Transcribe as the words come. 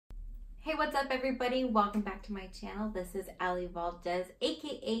Hey, what's up everybody? Welcome back to my channel. This is Alli Valdez,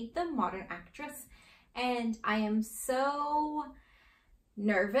 aka The Modern Actress, and I am so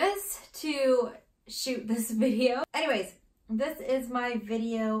nervous to shoot this video. Anyways, this is my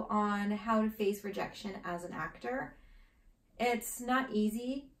video on how to face rejection as an actor. It's not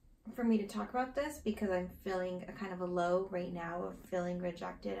easy for me to talk about this because I'm feeling a kind of a low right now of feeling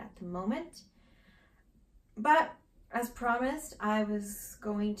rejected at the moment. But as promised, I was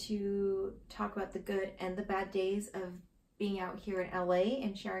going to talk about the good and the bad days of being out here in LA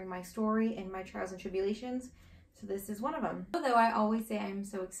and sharing my story and my trials and tribulations. So this is one of them. Although I always say I'm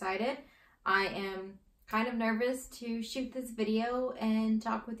so excited, I am kind of nervous to shoot this video and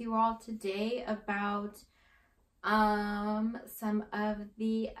talk with you all today about some of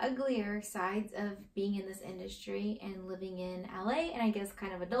the uglier sides of being in this industry and living in LA, and I guess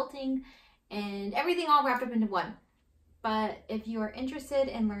kind of adulting and everything all wrapped up into one. But if you are interested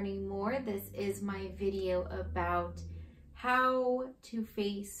in learning more, this is my video about how to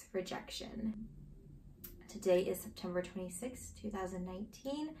face rejection. Today is September 26,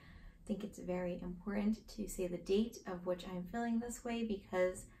 2019. I think it's very important to say the date of which I'm feeling this way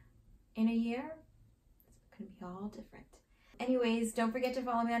because in a year, it's going to be all different. Anyways, don't forget to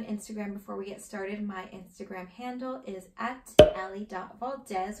follow me on Instagram before we get started. My Instagram handle is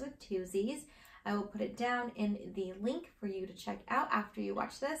 @alli.valdez with 2 Z's. I will put it down in the link for you to check out after you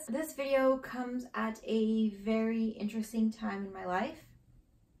watch this. This video comes at a very interesting time in my life.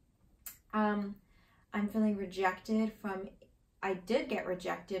 I'm feeling rejected from, I did get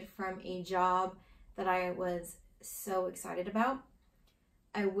rejected from a job that I was so excited about.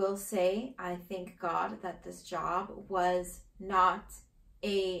 I will say, I thank God that this job was not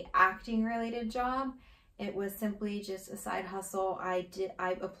a acting related job. It was simply just a side hustle I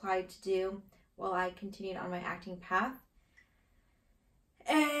applied to do while I continued on my acting path.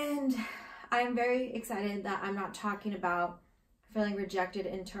 And I'm very excited that I'm not talking about feeling rejected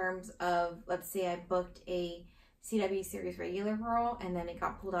in terms of, let's say I booked a CW series regular role and then it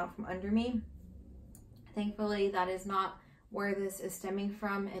got pulled out from under me. Thankfully, that is not where this is stemming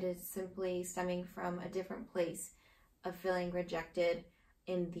from. It is simply stemming from a different place of feeling rejected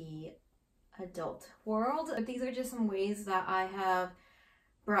in the adult world. But these are just some ways that I have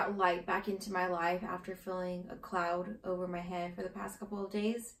brought light back into my life after feeling a cloud over my head for the past couple of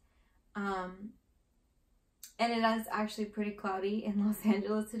days. And it is actually pretty cloudy in Los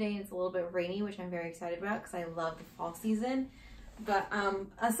Angeles today, and it's a little bit rainy, which I'm very excited about because I love the fall season. But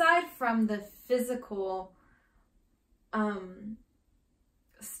aside from the physical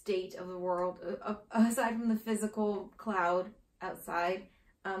state of the world, aside from the physical cloud outside,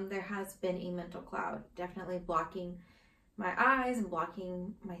 there has been a mental cloud definitely blocking my eyes and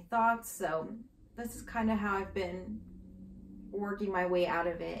blocking my thoughts. So this is kind of how I've been working my way out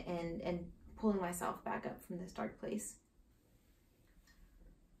of it and pulling myself back up from this dark place.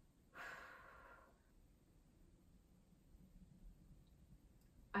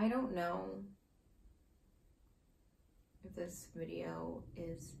 I don't know if this video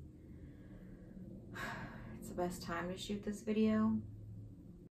is it's the best time to shoot this video.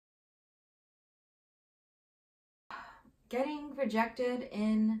 Getting rejected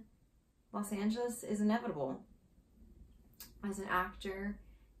in Los Angeles is inevitable. As an actor,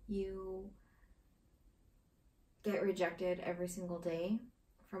 you get rejected every single day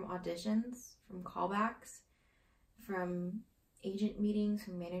from auditions, from callbacks, from agent meetings,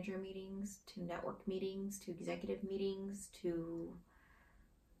 from manager meetings, to network meetings, to executive meetings, to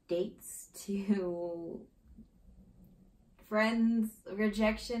dates, to friends.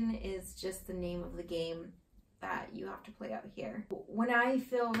 Rejection is just the name of the game that you have to play out here. When I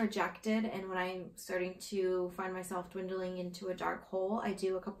feel rejected and when I'm starting to find myself dwindling into a dark hole, I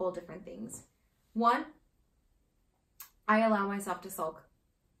do a couple of different things. One, I allow myself to sulk.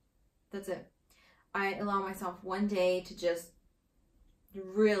 That's it. I allow myself one day to just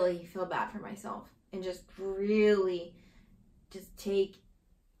really feel bad for myself and just really just take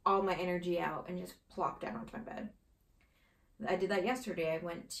all my energy out and just plop down onto my bed. I did that yesterday. I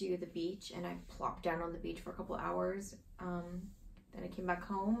went to the beach and I plopped down on the beach for a couple hours. Then I came back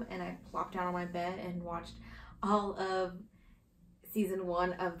home and I plopped down on my bed and watched all of season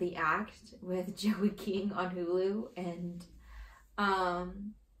 1 of The Act with Joey King on Hulu. And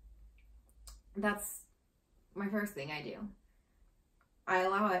that's my first thing I do. I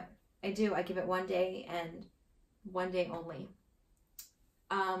allow it. I do. I give it one day and one day only.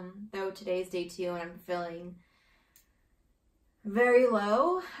 Though today's day 2 and I'm feeling very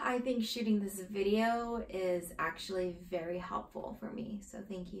low, I think shooting this video is actually very helpful for me. So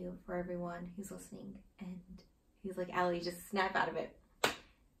thank you for everyone who's listening and who's like, Alli, just snap out of it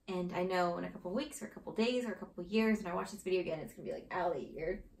and And I know in a couple weeks or a couple days or a couple years, when I watch this video again, it's gonna be like, Allie,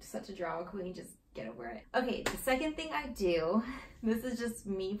 you're such a drama queen, just get over it. Okay, the second thing I do, this is just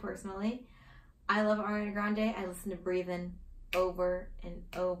me personally, I love Ariana Grande. I listen to Breathin' over and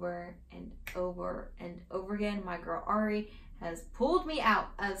over and over and over again. My girl Ari has pulled me out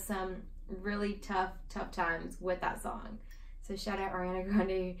of some really tough times with that song. So shout out Ariana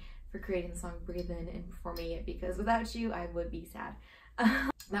Grande for creating the song Breathin' and performing it, because without you, I would be sad.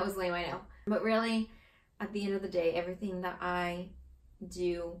 That was lame, I know. But really, at the end of the day, everything that I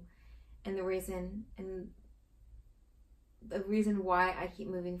do and the reason why I keep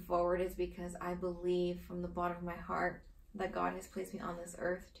moving forward is because I believe from the bottom of my heart that God has placed me on this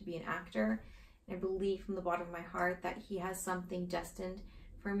earth to be an actor. And I believe from the bottom of my heart that He has something destined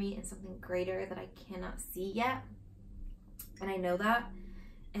for me and something greater that I cannot see yet. And I know that.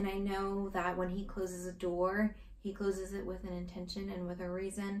 And I know that when He closes a door, He closes it with an intention and with a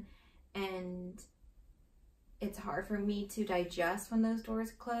reason. And it's hard for me to digest when those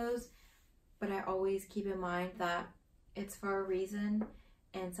doors close, but I always keep in mind that it's for a reason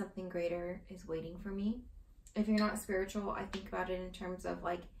and something greater is waiting for me. If you're not spiritual, I think about it in terms of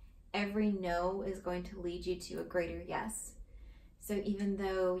like every no is going to lead you to a greater yes. So even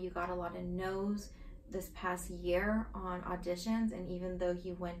though you got a lot of no's this past year on auditions, and even though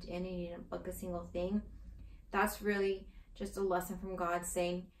you went in and you didn't book a single thing, that's really just a lesson from God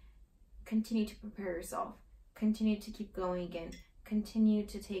saying, continue to prepare yourself, continue to keep going again, continue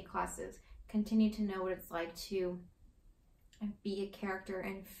to take classes, continue to know what it's like to be a character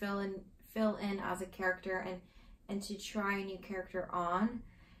and fill in as a character, and to try a new character on.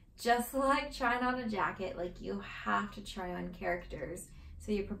 Just like trying on a jacket, like you have to try on characters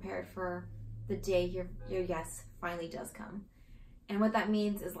so you're prepared for the day your yes finally does come. And what that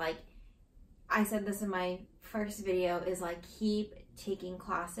means is, like I said this in my first video, is like keep taking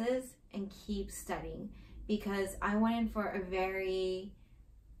classes and keep studying, because I went in for a very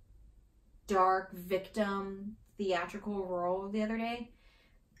dark victim theatrical role the other day,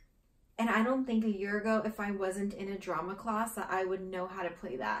 and I don't think a year ago, if I wasn't in a drama class, that I would know how to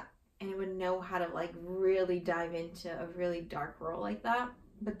play that, and I would know how to like really dive into a really dark role like that.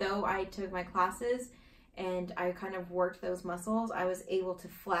 But though I took my classes and I kind of worked those muscles, I was able to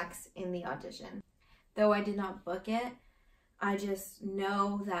flex in the audition. Though I did not book it, I just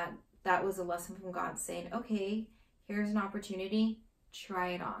know that that was a lesson from God saying, okay, here's an opportunity, try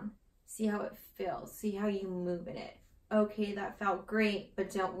it on. See how it feels, see how you move in it. Okay, that felt great,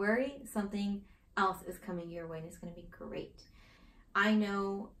 but don't worry, something else is coming your way and it's gonna be great. I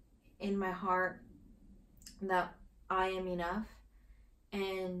know in my heart that I am enough,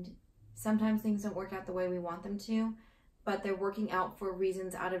 and sometimes things don't work out the way we want them to, but they're working out for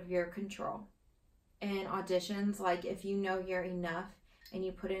reasons out of your control. And auditions, like if you know you're enough and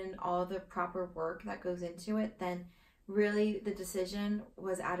you put in all the proper work that goes into it, then really the decision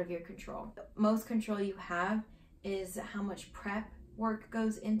was out of your control. Most control you have is how much prep work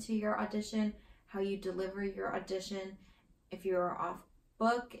goes into your audition, how you deliver your audition, if you're off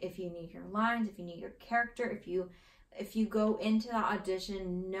book, if you need your lines, if you need your character, if you go into the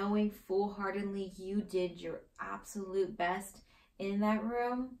audition knowing full-heartedly you did your absolute best in that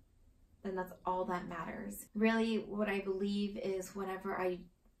room, then that's all that matters. Really, what I believe is whenever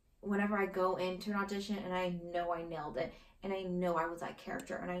I go into an audition and I know I nailed it, and I know I was that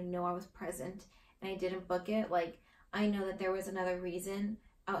character, and I know I was present, and I didn't book it, like I know that there was another reason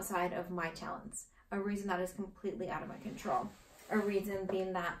outside of my talents, a reason that is completely out of my control, a reason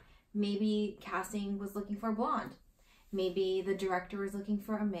being that maybe casting was looking for a blonde, maybe the director was looking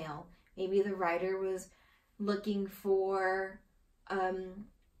for a male, maybe the writer was looking for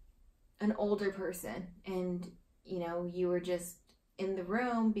an older person, and you know, you were just in the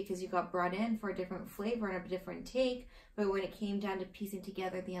room because you got brought in for a different flavor and a different take. But when it came down to piecing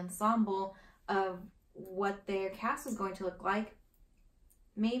together the ensemble of what their cast was going to look like,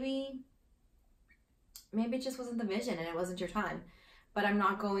 maybe it just wasn't the vision and it wasn't your time. But I'm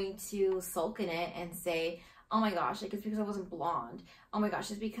not going to sulk in it and say, oh my gosh, like it's because I wasn't blonde. Oh my gosh,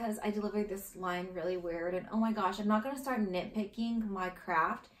 it's because I delivered this line really weird. And oh my gosh, I'm not going to start nitpicking my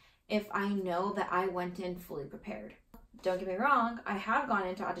craft if I know that I went in fully prepared. Don't get me wrong, I have gone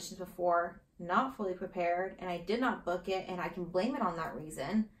into auditions before not fully prepared and I did not book it, and I can blame it on that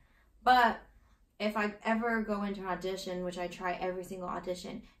reason. But if I ever go into an audition, which I try every single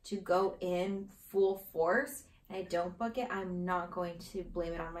audition, to go in full force and I don't book it, I'm not going to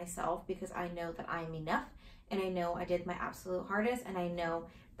blame it on myself, because I know that I'm enough, and I know I did my absolute hardest, and I know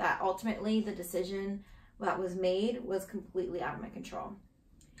that ultimately the decision that was made was completely out of my control.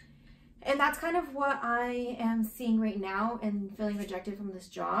 And that's kind of what I am seeing right now and feeling rejected from this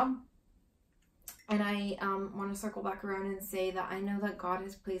job. And I want to circle back around and say that I know that God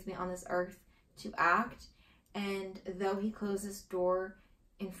has placed me on this earth to act. And though he closed this door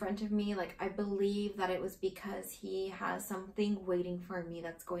in front of me, like, I believe that it was because he has something waiting for me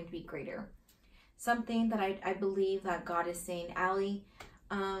that's going to be greater. Something that I believe that God is saying, Allie,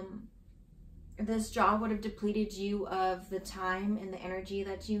 this job would have depleted you of the time and the energy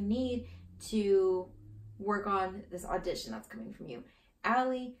that you need to work on this audition that's coming from you.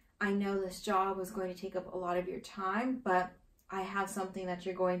 Allie, I know this job was going to take up a lot of your time, but I have something that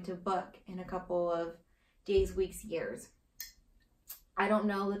you're going to book in a couple of days, weeks, years. I don't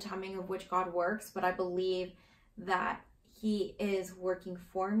know the timing of which God works, but I believe that he is working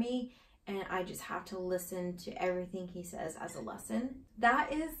for me, and I just have to listen to everything he says as a lesson.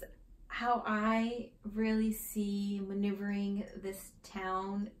 That is how I really see maneuvering this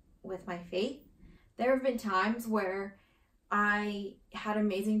town with my faith. There have been times where I had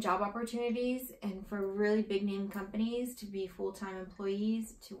amazing job opportunities and for really big name companies to be full-time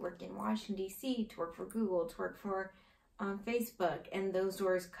employees, to work in Washington, D.C., to work for Google, to work for Facebook, and those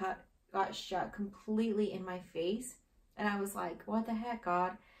doors got shut completely in my face. And I was like, what the heck,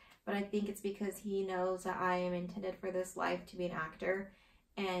 God? But I think it's because he knows that I am intended for this life to be an actor,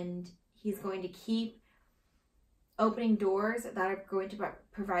 and he's going to keep opening doors that are going to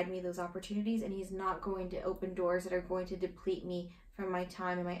provide me those opportunities, and he's not going to open doors that are going to deplete me from my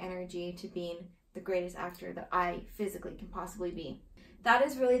time and my energy to being the greatest actor that I physically can possibly be. That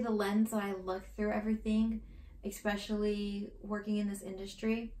is really the lens that I look through everything, especially working in this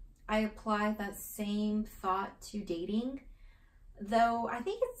industry. I apply that same thought to dating, though I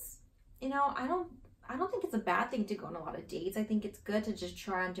think it's, you know, I don't think it's a bad thing to go on a lot of dates. I think it's good to just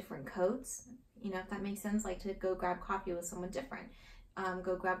try on different coats, you know, if that makes sense, like to go grab coffee with someone different,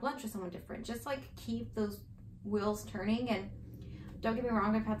 go grab lunch with someone different, just like keep those wheels turning. And don't get me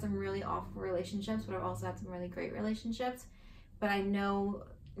wrong, I've had some really awful relationships, but I've also had some really great relationships. But I know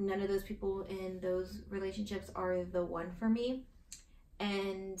none of those people in those relationships are the one for me.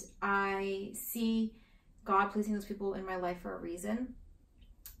 And I see God placing those people in my life for a reason.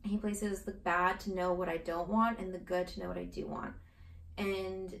 He places the bad to know what I don't want and the good to know what I do want.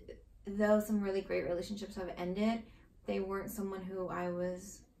 And though some really great relationships have ended, they weren't someone who I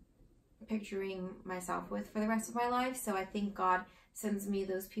was picturing myself with for the rest of my life. So I think God sends me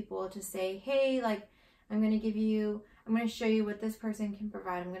those people to say, hey, like, I'm going to show you what this person can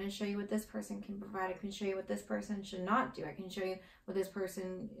provide. I'm going to show you what this person can provide. I can show you what this person should not do. I can show you what this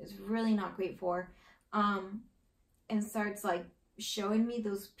person is really not great for. And starts like showing me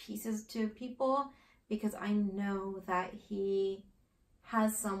those pieces to people, because I know that he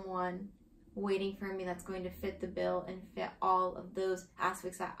has someone waiting for me that's going to fit the bill and fit all of those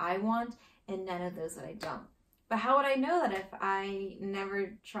aspects that I want and none of those that I don't. But how would I know that if I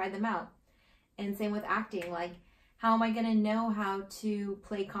never tried them out? And same with acting. Like, how am I going to know how to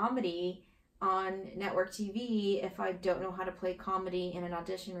play comedy on network TV if I don't know how to play comedy in an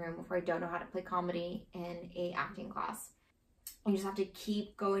audition room, if I don't know how to play comedy in a acting class? You just have to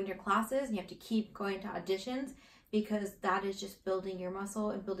keep going to classes, and you have to keep going to auditions, because that is just building your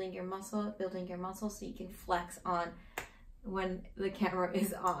muscle and building your muscle, building your muscle, so you can flex on when the camera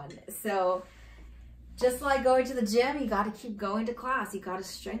is on. So just like going to the gym, you got to keep going to class. You got to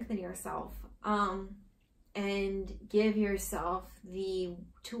strengthen yourself and give yourself the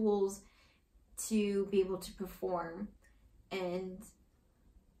tools to be able to perform, and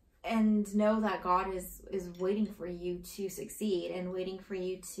know that God is waiting for you to succeed and waiting for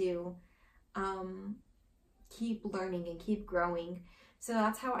you to keep learning and keep growing. So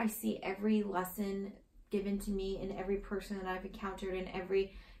that's how I see every lesson given to me, and every person that I've encountered, and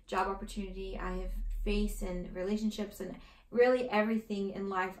every job opportunity I have faced, and relationships, and really everything in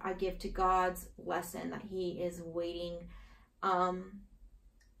life I give to God's lesson, that he is waiting.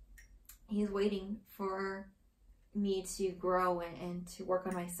 He's waiting for me to grow and to work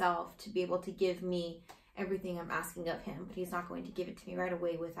on myself, to be able to give me everything I'm asking of him. But he's not going to give it to me right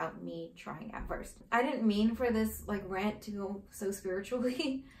away without me trying at first. I didn't mean for this like rant to go so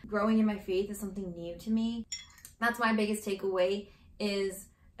spiritually. Growing in my faith is something new to me. That's my biggest takeaway is,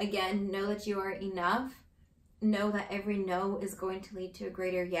 again, know that you are enough. Know that every no is going to lead to a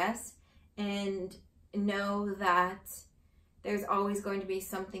greater yes. And know that there's always going to be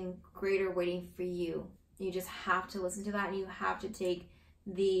something greater waiting for you. You just have to listen to that, and you have to take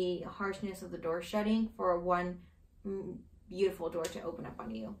the harshness of the door shutting for one beautiful door to open up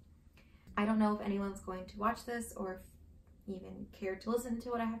on you. I don't know if anyone's going to watch this or even care to listen to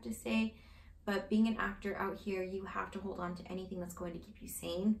what I have to say, but being an actor out here, you have to hold on to anything that's going to keep you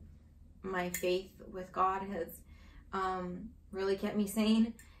sane. my faith with God has really kept me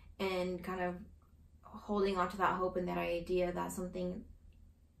sane and kind of holding on to that hope and that idea that something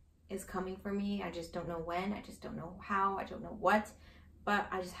is coming for me. I just don't know when, I just don't know how, I don't know what, but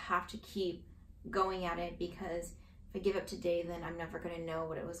I just have to keep going at it, because if I give up today, then I'm never going to know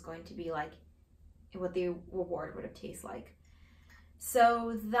what it was going to be like, what the reward would have tasted like.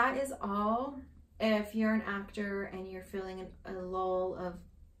 So that is all. If you're an actor and you're feeling a lull of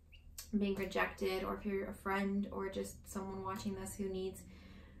being rejected, or if you're a friend or just someone watching this who needs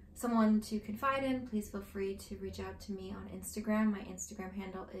someone to confide in, please feel free to reach out to me on Instagram. My Instagram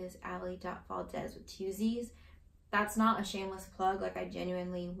handle is alli.valdez with 2 Z's. That's not a shameless plug. Like, I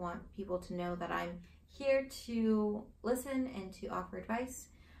genuinely want people to know that I'm here to listen and to offer advice.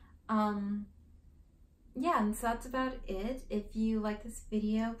 Yeah, and so that's about it. If you like this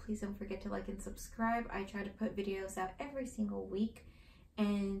video, please don't forget to like and subscribe. I try to put videos out every single week.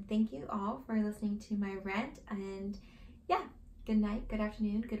 And thank you all for listening to my rant. And yeah, good night, good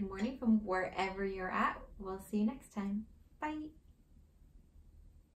afternoon, good morning from wherever you're at. We'll see you next time. Bye.